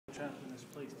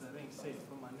place that ain't safe.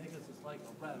 For my niggas, it's like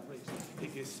a rat race.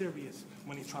 It gets serious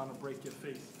when he trying to break your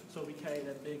face. So we carry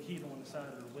that big heat on the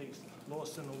side of the waist.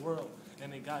 Lost in the world,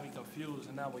 and it got me confused.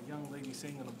 And now a young lady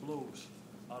singing the blues.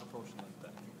 I'd approach it like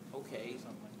that. Okay.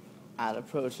 Something like that. I'd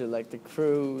approach it like the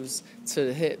cruise, to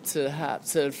the hip, to the hop,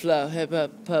 to the flow,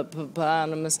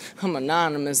 hippopotamus. I'm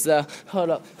anonymous though. Hold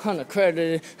up,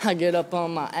 unaccredited. I get up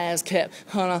on my ass cap.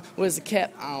 Hold on, where's the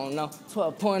cap? I don't know.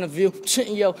 12 point of view.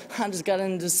 Yo, I just got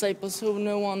in disciples who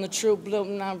knew on the true blue.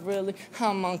 Not really.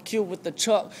 I'm on cue with the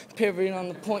chalk. Period on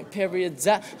the point. Period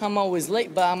dot. I'm always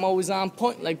late, but I'm always on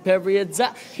point like period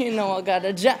dot. You know I got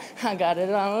a jack. I got it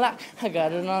on lock. I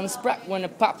got it on the sprack when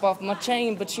it pop off my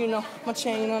chain. But you know my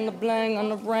chain on the bling on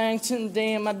the rang,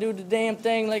 damn, I do the damn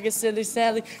thing like a silly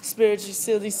Sally, spiritually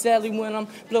silly Sally when I'm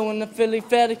blowing the Philly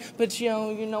fatty. But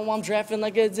yo, you know I'm drafting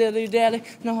like a dilly dally.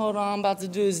 No, hold on, I'm about to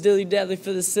do this dilly dally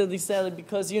for the silly Sally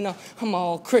because you know I'm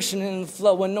all Christian in the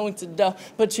flow, anointed though.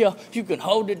 But yo, you can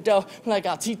hold it though, like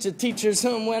I'll teach the teachers.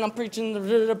 When I'm preaching to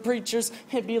the preachers,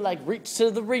 it be like reach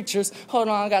to the reachers. Hold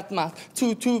on, I got my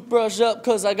toothbrush up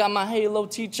cause I got my halo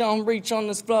teach on reach on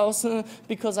this floss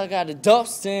because I got it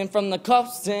dusting from the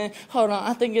costing. Hold on,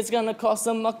 I think it's gonna cost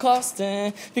them a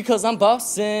costing because I'm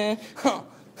bossing. Huh.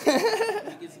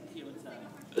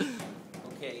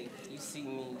 Okay, you see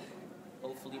me.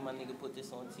 Hopefully my nigga put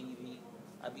this on TV.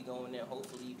 I be going there.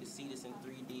 Hopefully you can see this in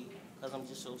 3D because I'm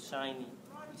just so shiny.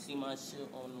 You see my shit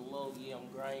on the low, yeah, I'm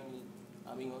grimy.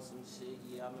 I be on some shit,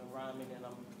 yeah, I've been rhyming and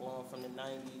I'm born from the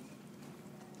 90s.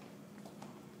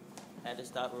 Had to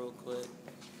stop real quick.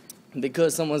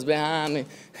 Because someone's behind me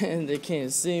and they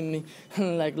can't see me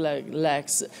like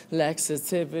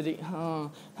laxativity, I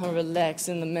relax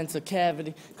in the mental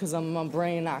cavity cause I'm my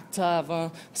brain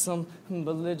octave, some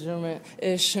belligerent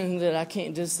issue that I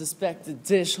can't disrespect the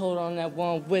dish. Hold on, that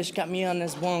one wish got me on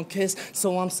this one kiss,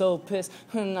 so I'm so pissed.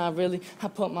 Not really, I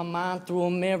put my mind through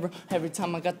a mirror every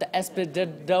time I got the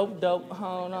dope.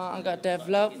 Hold on, I got that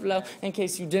flow. In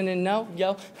case you didn't know,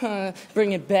 yo,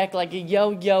 bring it back like a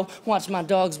yo-yo. Watch my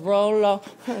dogs roll.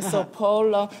 So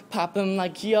polo, pop him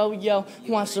like yo-yo.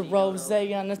 Watch the rose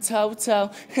on the toe.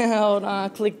 Hold on,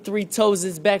 click 3 toes,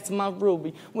 it's back to my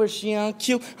Ruby. Where's she on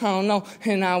cue? I don't know.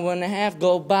 An hour and a half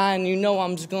go by and you know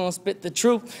I'm just gonna spit the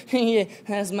truth. Yeah,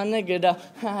 that's my nigga though.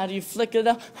 How do you flick it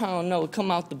up? I don't know, it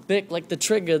come out the bick like the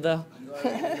trigger though. You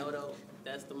already know though,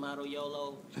 that's the motto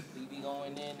YOLO. We be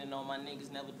going in and all my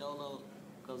niggas never dolo.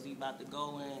 Cause we about to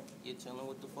go in, you're chilling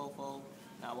with the fofo.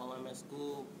 Now while I'm at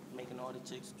school, making all the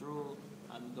chicks drool,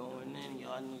 I be going in,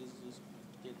 y'all niggas just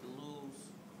get to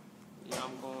lose. Yeah,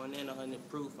 I'm going in 100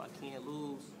 proof, I can't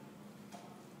lose.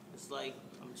 It's like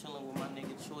I'm chilling with my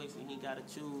nigga Choice and he gotta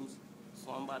choose.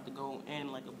 So I'm about to go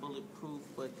in like a bulletproof,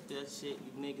 but that shit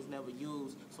you niggas never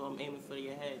use. So I'm aiming for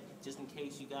your head, just in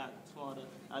case you got smarter.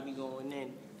 I be going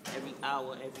in every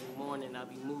hour, every morning, I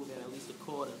be moving at least a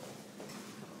quarter.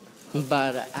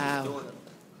 By the hour.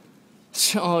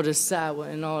 All this sour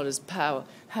and all this power.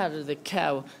 How did they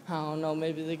cower? I don't know,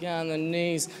 maybe they got on their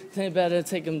knees. They better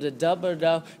take them to double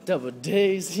though. Double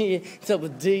D's, yeah. Double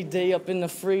D day up in the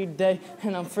free day.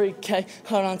 And I'm free K.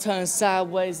 Hold on, turn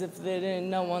sideways if they didn't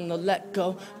know on the let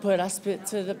go. But I spit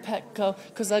to the Petco.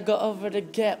 Cause I go over the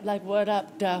gap like what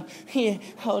up though. Yeah,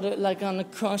 hold it like on the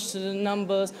crunch to the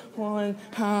numbers. One,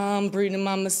 I'm breathing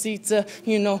mamacita.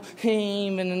 You know, he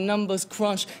ain't even the numbers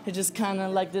crunch. It's just kinda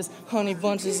like this honey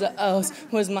bunches of O's.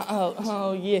 Where's my O?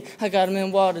 Oh yeah, I got him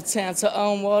in Watertown, to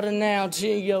own water now.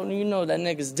 Gee, yo, you know that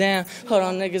niggas down. Hold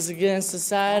on, niggas against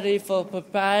society for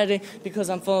propriety because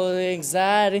I'm full of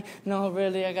anxiety. No,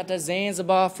 really, I got that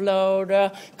Zanzibar flow, though,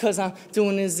 cause I'm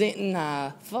doing this eating.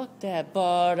 Nah, fuck that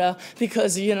bar, though,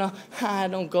 because, you know, I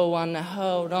don't go on the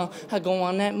hold on. I go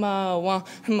on that more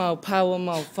power,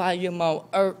 more fire, more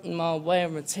earth, more wear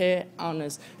and tear on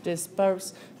this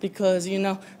disperse. Because, you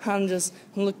know, I'm just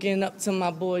looking up to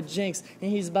my boy Jinx, and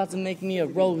he's about to make me a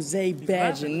rose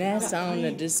badge, and that's on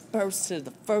the disperse to the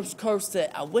first curse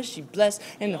that I wish he blessed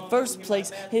in the first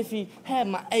place if he had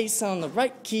my ace on the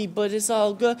right key, but it's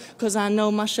all good, cause I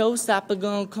know my showstopper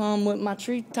gonna come with my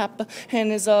tree topper,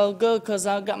 and it's all good, cause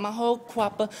I got my whole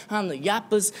quapper on the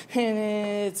yappers, and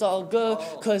it's all good,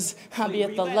 cause I'll be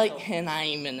at the lake, and I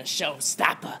ain't in the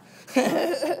showstopper.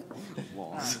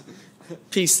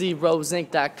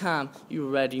 PCRoseInc.com, you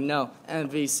already know.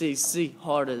 MVCC,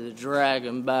 Heart of the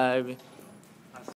Dragon, baby.